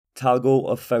Talgo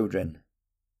of Foudrin,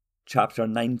 Chapter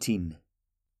 19,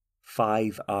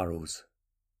 5 Arrows.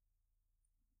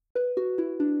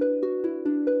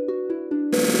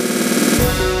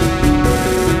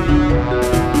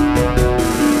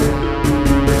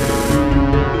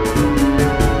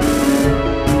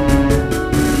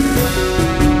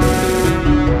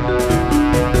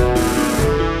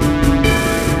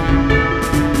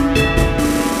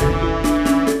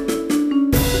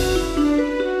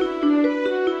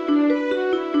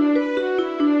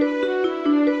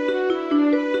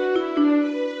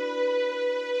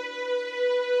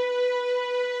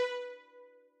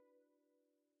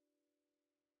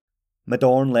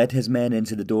 Madorn led his men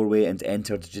into the doorway and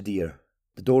entered Jadir.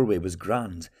 The doorway was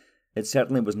grand. It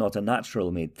certainly was not a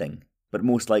natural-made thing, but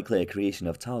most likely a creation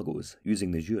of Talgo's,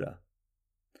 using the Jura.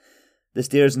 The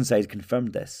stairs inside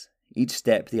confirmed this, each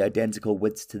step the identical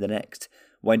width to the next,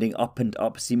 winding up and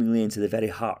up seemingly into the very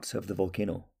heart of the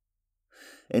volcano.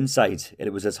 Inside,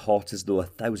 it was as hot as though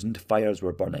 1,000 fires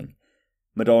were burning.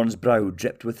 Madorn's brow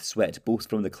dripped with sweat both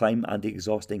from the climb and the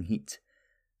exhausting heat.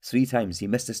 3 times he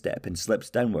missed a step and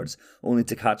slipped downwards, only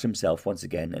to catch himself once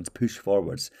again and push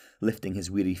forwards, lifting his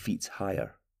weary feet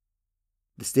higher.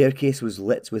 The staircase was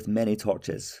lit with many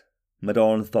torches.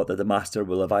 Madorn thought that the master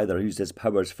will have either used his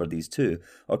powers for these too,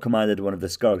 or commanded one of the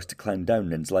Skurgs to climb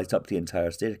down and light up the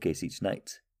entire staircase each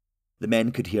night. The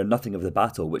men could hear nothing of the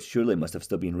battle, which surely must have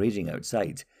still been raging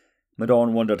outside.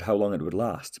 Madorn wondered how long it would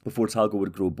last, before Talgo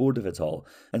would grow bored of it all,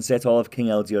 and set all of King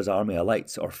Eldir's army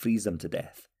alight, or freeze them to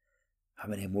death. How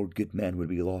many more good men would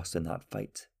be lost in that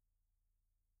fight?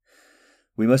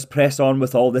 "We must press on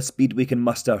with all the speed we can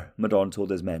muster," Madorn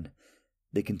told his men.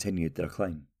 They continued their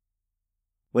climb.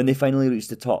 When they finally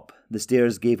reached the top, the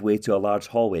stairs gave way to a large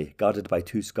hallway guarded by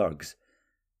 2 Skurgs.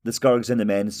 The Skurgs and the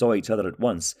men saw each other at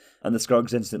once, and the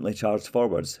Skurgs instantly charged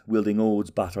forwards, wielding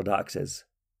old, battered axes.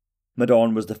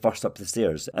 Madorn was the first up the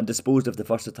stairs, and disposed of the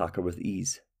first attacker with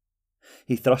ease.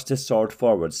 He thrust his sword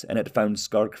forwards, and it found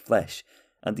Skurg flesh,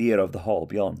 and the air of the hall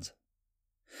beyond.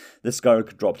 The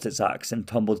Skurg dropped its axe and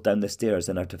tumbled down the stairs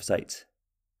and out of sight.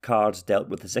 Card dealt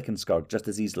with the second Skurg just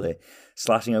as easily,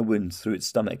 slashing a wound through its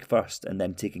stomach first and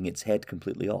then taking its head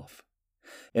completely off.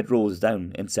 It rolled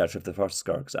down in search of the first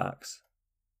Skurg's axe.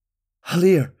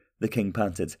 "Halir," the king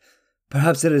panted,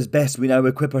 "perhaps it is best we now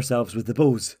equip ourselves with the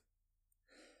bows."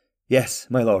 "Yes,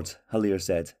 my lord," Halir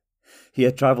said. He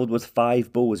had travelled with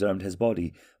 5 bows around his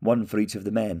body, 1 for each of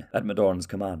the men, at Madorn's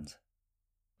command.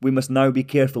 "We must now be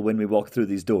careful when we walk through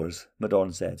these doors,"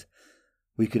 Madorn said.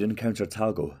 "We could encounter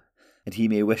Talgo, and he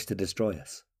may wish to destroy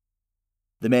us."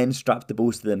 The men strapped the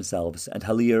bows to themselves, and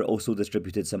Halir also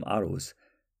distributed some arrows.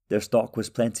 Their stock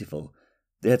was plentiful.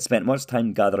 They had spent much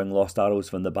time gathering lost arrows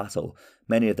from the battle,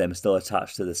 many of them still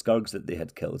attached to the Skurgs that they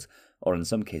had killed, or in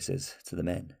some cases, to the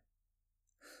men.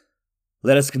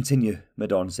 "Let us continue,"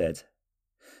 Madorn said.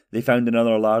 They found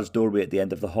another large doorway at the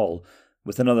end of the hall,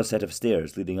 with another set of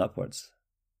stairs leading upwards.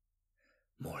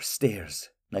 "More stairs,"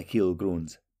 Nikhil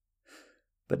groaned.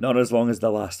 "But not as long as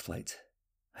the last flight.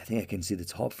 I think I can see the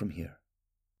top from here."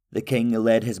 The king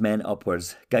led his men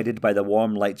upwards, guided by the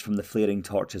warm light from the flaring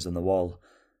torches on the wall.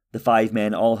 The 5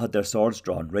 men all had their swords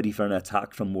drawn, ready for an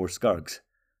attack from more Skurgs.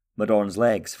 Madorn's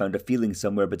legs found a feeling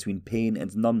somewhere between pain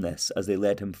and numbness as they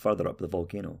led him further up the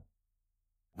volcano.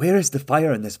 "Where is the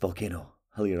fire in this volcano?"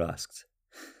 Halir asked.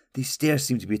 "These stairs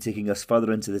seem to be taking us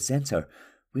further into the centre.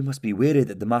 We must be wary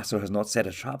that the master has not set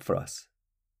a trap for us."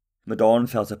 Madorn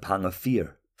felt a pang of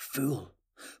fear. Fool!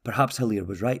 Perhaps Halir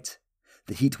was right.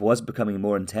 The heat was becoming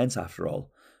more intense after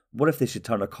all. What if they should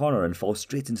turn a corner and fall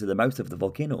straight into the mouth of the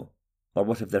volcano? Or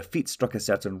what if their feet struck a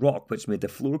certain rock which made the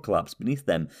floor collapse beneath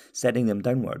them, sending them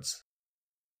downwards?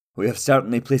 "We have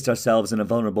certainly placed ourselves in a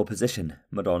vulnerable position,"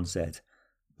 Madorn said.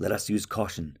 "Let us use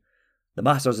caution. The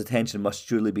master's attention must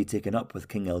surely be taken up with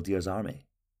King Eldir's army."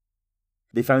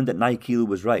 They found that Nikhil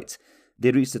was right.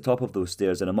 They reached the top of those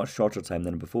stairs in a much shorter time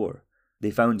than before. They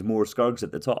found more Skurgs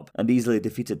at the top, and easily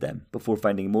defeated them, before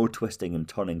finding more twisting and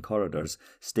turning corridors,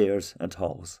 stairs, and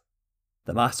halls.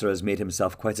 "The master has made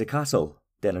himself quite a castle,"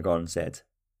 Denagorn said.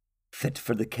 "Fit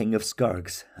for the king of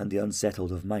Skurgs and the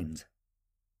unsettled of mind."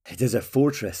 "It is a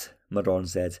fortress," Madorn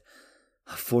said.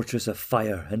 "A fortress of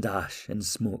fire and ash and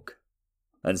smoke."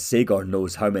 "And Sagor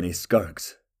knows how many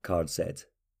Skurgs," Card said.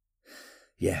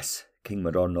 "Yes," King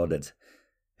Madorn nodded.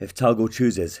 "If Talgo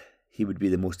chooses, he would be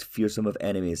the most fearsome of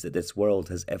enemies that this world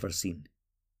has ever seen."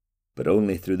 "But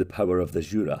only through the power of the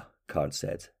Jura," Card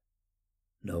said.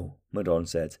 "No," Madorn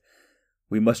said.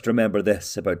 "We must remember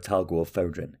this about Talgo of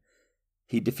Foudrin.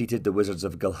 He defeated the wizards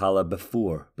of Gilhala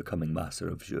before becoming master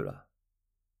of Jura."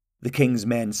 The king's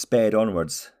men sped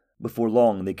onwards. Before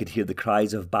long they could hear the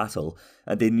cries of battle,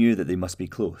 and they knew that they must be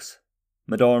close.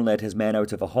 Madorn led his men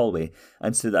out of a hallway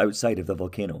and stood outside of the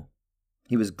volcano.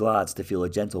 He was glad to feel a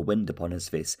gentle wind upon his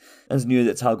face, and knew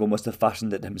that Talgo must have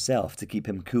fashioned it himself to keep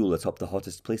him cool atop the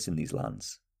hottest place in these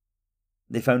lands.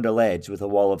 They found a ledge with a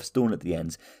wall of stone at the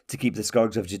end to keep the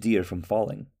scourge of Jadir from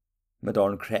falling.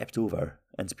 Madorn crept over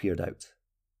and peered out.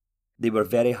 They were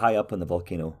very high up on the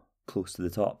volcano, close to the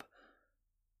top.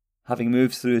 Having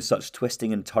moved through such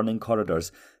twisting and turning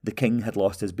corridors, the king had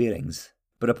lost his bearings,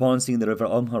 but upon seeing the river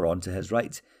Omharon to his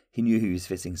right, he knew he was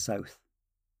facing south.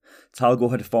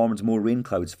 Talgo had formed more rain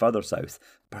clouds further south,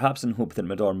 perhaps in hope that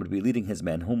Madorn would be leading his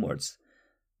men homewards.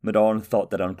 Madorn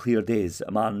thought that on clear days,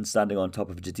 a man standing on top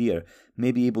of Jadir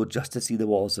may be able just to see the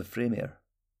walls of Freymere.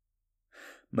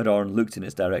 Madorn looked in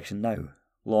its direction now,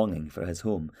 longing for his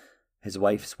home, his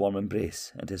wife's warm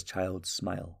embrace and his child's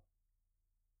smile.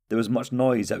 There was much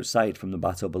noise outside from the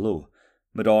battle below.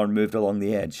 Madorn moved along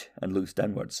the edge and looked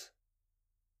downwards.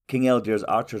 King Eldir's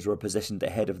archers were positioned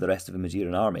ahead of the rest of the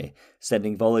Majiran army,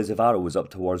 sending volleys of arrows up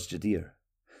towards Jadir.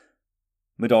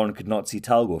 Madorn could not see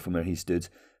Talgo from where he stood,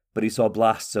 but he saw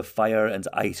blasts of fire and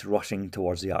ice rushing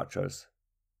towards the archers.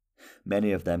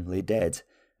 Many of them lay dead,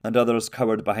 and others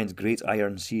cowered behind great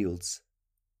iron shields.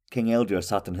 King Eldir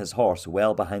sat on his horse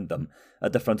well behind them,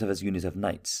 at the front of his unit of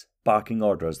knights, barking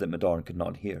orders that Madorn could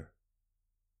not hear.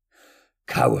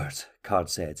 "Coward," Card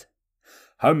said.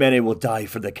 "How many will die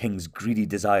for the king's greedy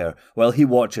desire while he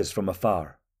watches from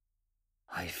afar?"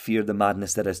 "I fear the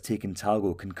madness that has taken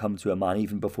Talgo can come to a man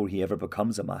even before he ever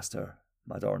becomes a master,"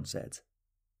 Madorn said.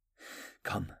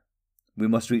 "Come, we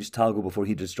must reach Talgo before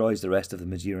he destroys the rest of the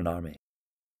Majiran army."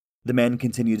 The men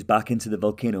continued back into the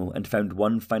volcano and found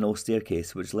one final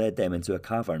staircase which led them into a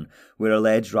cavern where a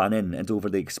ledge ran in and over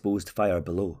the exposed fire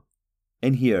below.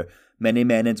 In here, many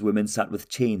men and women sat with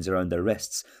chains around their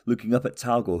wrists, looking up at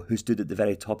Talgo, who stood at the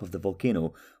very top of the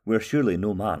volcano, where surely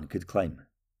no man could climb.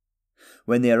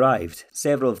 When they arrived,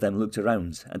 several of them looked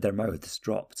around and their mouths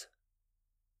dropped.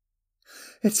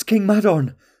 "It's King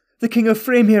Madorn! The King of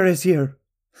Freymere is here!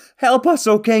 Help us,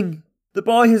 O King! The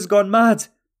boy has gone mad!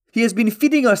 He has been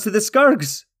feeding us to the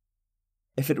Skurgs!"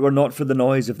 If it were not for the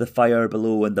noise of the fire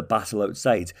below and the battle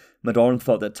outside, Madorn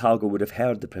thought that Talgo would have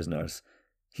heard the prisoners.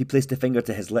 He placed a finger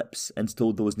to his lips and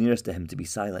told those nearest to him to be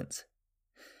silent.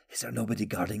 "Is there nobody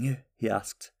guarding you?" he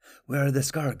asked. "Where are the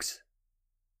Skurgs?"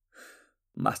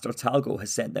 "Master Talgo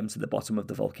has sent them to the bottom of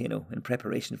the volcano in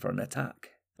preparation for an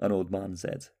attack," an old man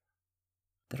said.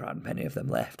 "There aren't many of them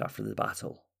left after the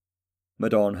battle."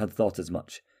 Madorn had thought as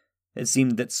much. It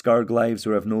seemed that Skurg lives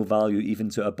were of no value even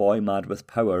to a boy mad with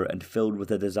power and filled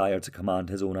with a desire to command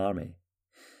his own army.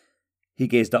 He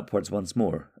gazed upwards once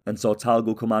more, and saw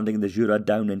Talgo commanding the Jura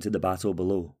down into the battle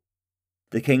below.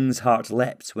 The king's heart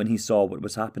leapt when he saw what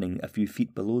was happening a few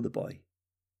feet below the boy.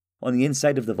 On the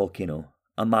inside of the volcano,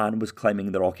 a man was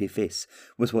climbing the rocky face,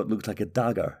 with what looked like a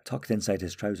dagger tucked inside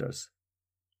his trousers.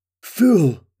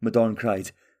 "Fool!" Madorn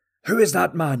cried. "Who is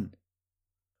that man?"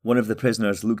 One of the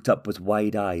prisoners looked up with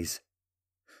wide eyes.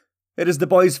 "It is the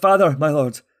boy's father, my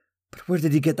lord. But where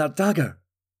did he get that dagger?"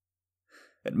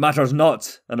 "It matters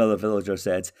not," another villager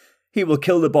said. "He will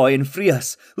kill the boy and free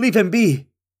us. Leave him be."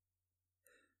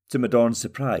 To Madorn's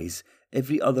surprise,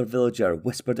 every other villager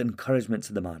whispered encouragement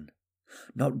to the man.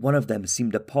 Not one of them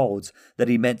seemed appalled that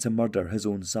he meant to murder his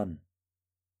own son.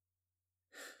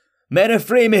 "Men of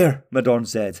Freymere," Madorn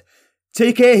said,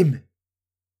 "take aim."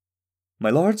 "My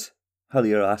lord?"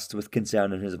 Halir asked with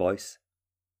concern in his voice.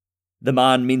 "The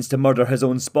man means to murder his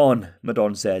own spawn,"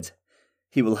 Madorn said.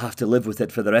 "He will have to live with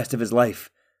it for the rest of his life.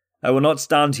 I will not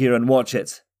stand here and watch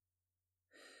it."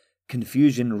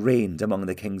 Confusion reigned among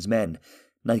the king's men.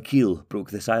 Nykeel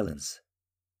broke the silence.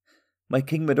 "My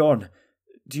King Madorn,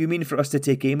 do you mean for us to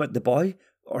take aim at the boy,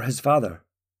 or his father?"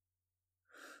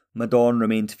 Madorn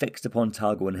remained fixed upon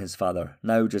Talgo and his father,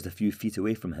 now just a few feet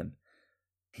away from him.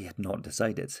 He had not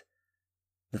decided.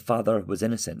 The father was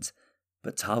innocent,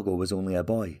 but Talgo was only a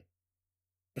boy.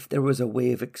 If there was a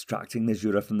way of extracting the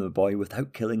Jura from the boy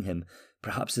without killing him,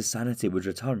 perhaps his sanity would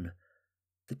return.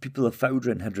 The people of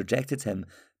Fowdrin had rejected him,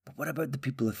 but what about the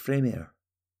people of Freymere?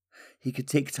 He could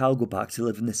take Talgo back to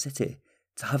live in the city,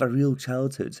 to have a real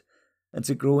childhood, and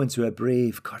to grow into a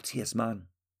brave, courteous man.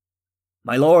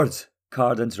 "My lord,"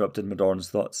 Card interrupted Madorn's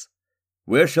thoughts,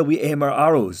 "where shall we aim our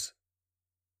arrows?"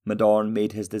 Madorn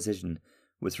made his decision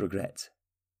with regret.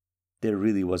 There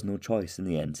really was no choice in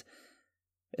the end.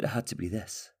 It had to be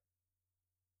this.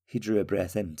 He drew a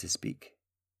breath in to speak.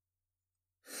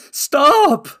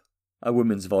 "Stop!" a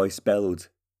woman's voice bellowed.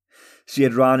 She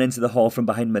had ran into the hall from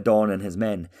behind Madorn and his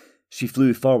men. She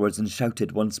flew forwards and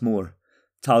shouted once more.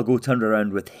 Talgo turned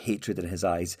around with hatred in his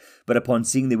eyes, but upon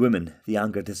seeing the woman, the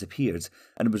anger disappeared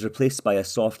and was replaced by a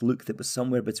soft look that was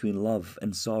somewhere between love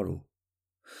and sorrow.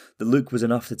 The look was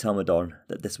enough to tell Madorn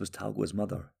that this was Talgo's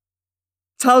mother.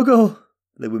 "Talgo!"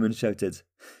 the woman shouted.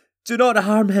 "Do not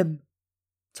harm him!"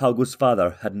 Talgo's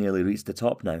father had nearly reached the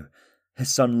top now.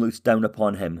 His son looked down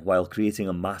upon him while creating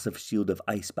a massive shield of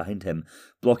ice behind him,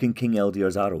 blocking King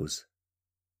Eldir's arrows.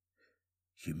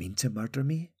 "You mean to murder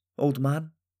me, old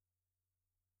man?"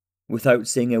 Without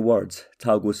saying a word,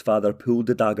 Talgo's father pulled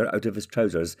the dagger out of his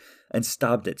trousers and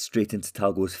stabbed it straight into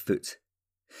Talgo's foot.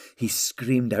 He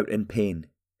screamed out in pain.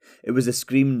 It was a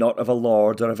scream not of a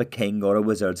lord or of a king or a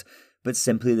wizard, but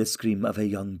simply the scream of a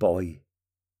young boy.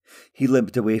 He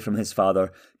limped away from his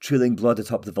father, trailing blood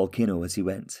atop the volcano as he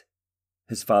went.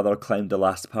 His father climbed the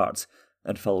last part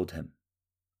and followed him.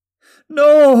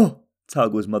 "No!"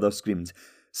 Talgo's mother screamed.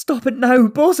 "Stop it now,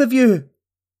 both of you!"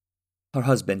 Her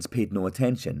husband paid no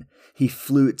attention. He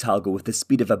flew at Talgo with the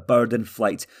speed of a bird in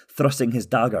flight, thrusting his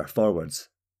dagger forwards.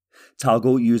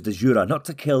 Talgo used the Jura not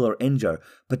to kill or injure,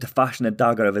 but to fashion a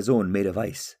dagger of his own made of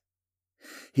ice.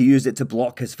 He used it to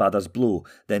block his father's blow,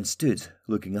 then stood,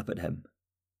 looking up at him.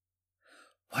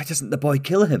 "Why doesn't the boy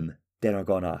kill him?"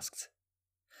 Denergon asked.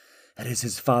 "It is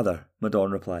his father,"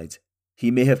 Madorn replied.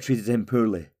 "He may have treated him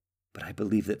poorly, but I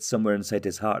believe that somewhere inside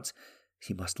his heart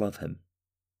he must love him."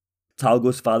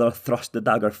 Talgo's father thrust the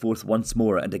dagger forth once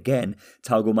more, and again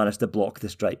Talgo managed to block the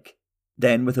strike.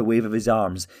 Then, with a wave of his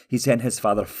arms, he sent his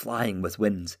father flying with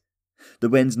wind. The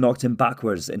winds knocked him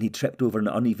backwards, and he tripped over an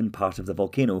uneven part of the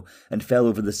volcano and fell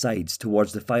over the sides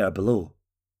towards the fire below.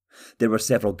 There were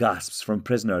several gasps from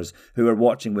prisoners who were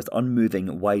watching with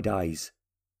unmoving, wide eyes.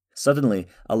 Suddenly,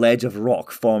 a ledge of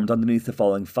rock formed underneath the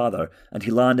falling father, and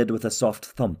he landed with a soft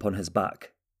thump on his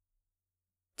back.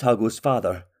 Talgo's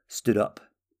father stood up.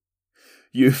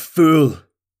 "You fool!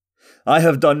 I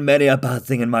have done many a bad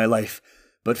thing in my life,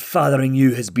 but fathering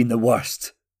you has been the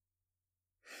worst."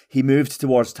 He moved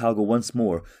towards Talgo once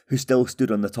more, who still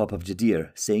stood on the top of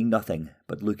Jadir, saying nothing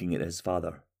but looking at his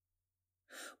father.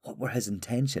 What were his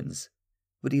intentions?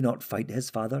 Would he not fight his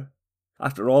father?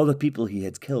 After all the people he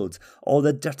had killed, all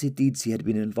the dirty deeds he had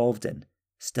been involved in,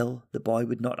 still the boy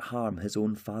would not harm his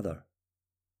own father.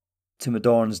 To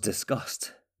Madorn's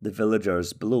disgust, the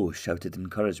villagers below shouted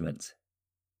encouragement.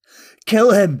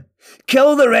 "Kill him!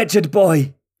 Kill the wretched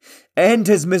boy! End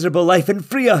his miserable life and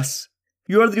free us!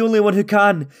 You are the only one who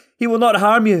can! He will not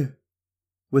harm you!"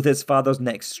 With his father's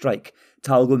next strike,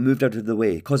 Talgo moved out of the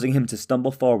way, causing him to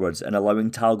stumble forwards and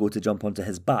allowing Talgo to jump onto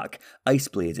his back, ice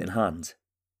blade in hand.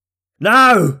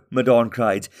 "Now!" Madorn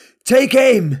cried. "Take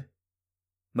aim!"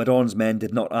 Madorn's men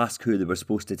did not ask who they were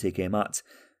supposed to take aim at.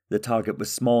 The target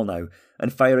was small now,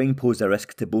 and firing posed a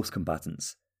risk to both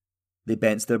combatants. They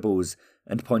bent their bows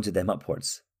and pointed them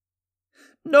upwards.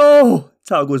 "No!"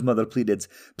 Talgo's mother pleaded.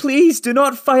 "Please do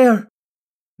not fire!"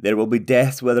 "There will be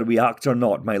death whether we act or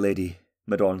not, my lady,"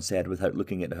 Madorn said without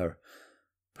looking at her.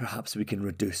 "Perhaps we can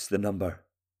reduce the number."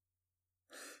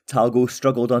 Talgo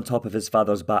struggled on top of his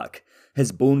father's back.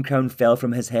 His bone crown fell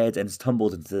from his head and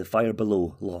tumbled into the fire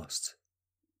below, lost.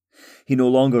 He no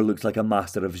longer looked like a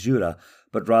master of Jura,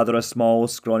 but rather a small,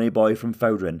 scrawny boy from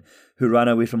Foudrin who ran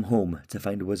away from home to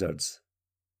find wizards.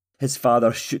 His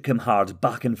father shook him hard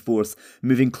back and forth,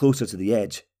 moving closer to the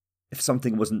edge. If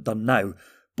something wasn't done now,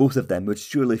 both of them would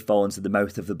surely fall into the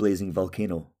mouth of the blazing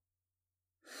volcano.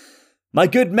 "My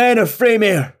good men of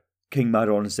Freymere," King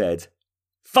Madorn said.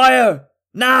 "Fire!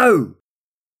 Now!"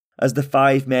 As the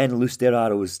 5 men loosed their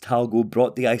arrows, Talgo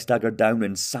brought the ice dagger down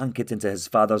and sank it into his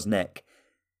father's neck.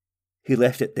 He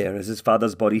left it there as his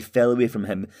father's body fell away from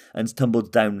him and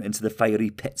tumbled down into the fiery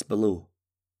pits below.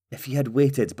 If he had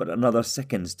waited but another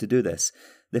second to do this,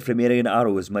 the Freymerian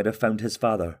arrows might have found his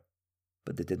father,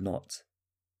 but they did not.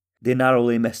 They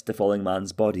narrowly missed the falling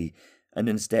man's body, and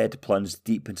instead plunged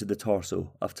deep into the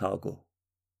torso of Talgo.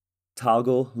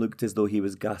 Talgo looked as though he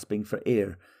was gasping for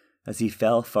air, as he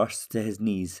fell first to his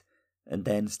knees, and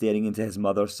then, staring into his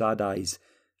mother's sad eyes,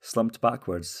 slumped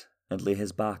backwards and lay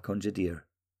his back on Jadir,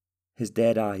 his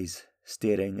dead eyes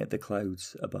staring at the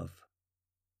clouds above.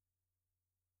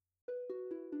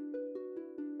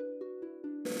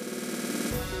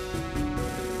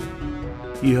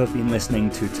 You have been listening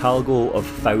to Talgo of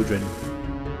Foudrin,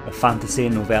 a fantasy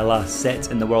novella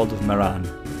set in the world of Moran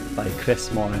by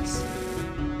Chris Morris.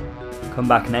 Come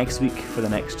back next week for the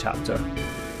next chapter.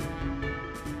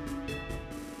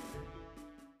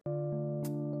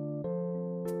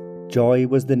 Joy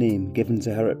was the name given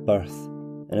to her at birth,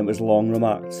 and it was long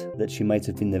remarked that she might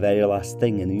have been the very last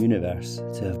thing in the universe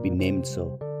to have been named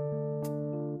so.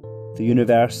 The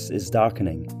universe is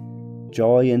darkening,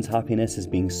 Joy and happiness is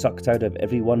being sucked out of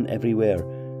everyone everywhere,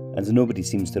 and nobody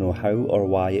seems to know how or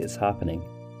why it's happening,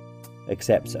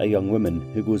 except a young woman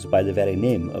who goes by the very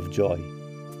name of Joy.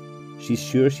 She's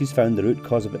sure she's found the root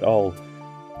cause of it all,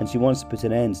 and she wants to put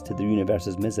an end to the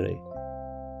universe's misery.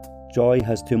 Joy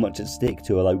has too much at stake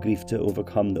to allow grief to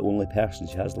overcome the only person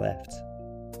she has left.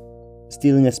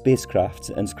 Stealing a spacecraft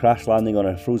and crash landing on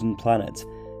a frozen planet,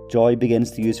 Joy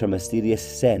begins to use her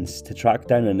mysterious sense to track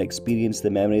down and experience the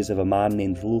memories of a man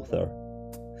named Lothar.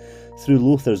 Through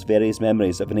Lothar's various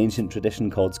memories of an ancient tradition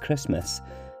called Christmas,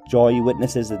 Joy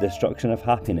witnesses the destruction of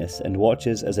happiness and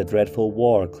watches as a dreadful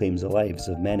war claims the lives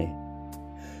of many.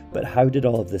 But how did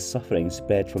all of this suffering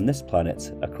spread from this planet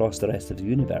across the rest of the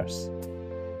universe?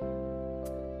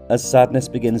 As sadness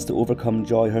begins to overcome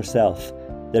Joy herself,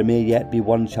 there may yet be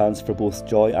one chance for both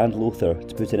Joy and Lothar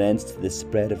to put an end to this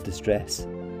spread of distress,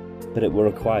 but it will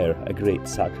require a great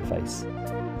sacrifice,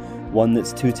 one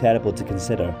that's too terrible to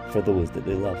consider for those that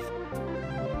they love.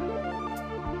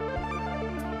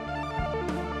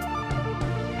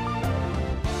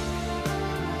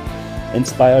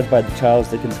 Inspired by the Charles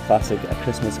Dickens classic A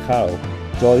Christmas Carol,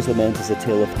 Joy's Lament is a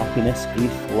tale of happiness,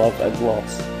 grief, love and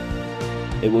loss.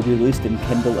 It will be released in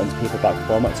Kindle and paperback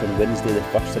formats on Wednesday the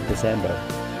 1st of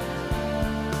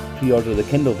December. Pre-order the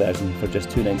Kindle version for just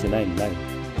 $2.99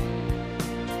 now.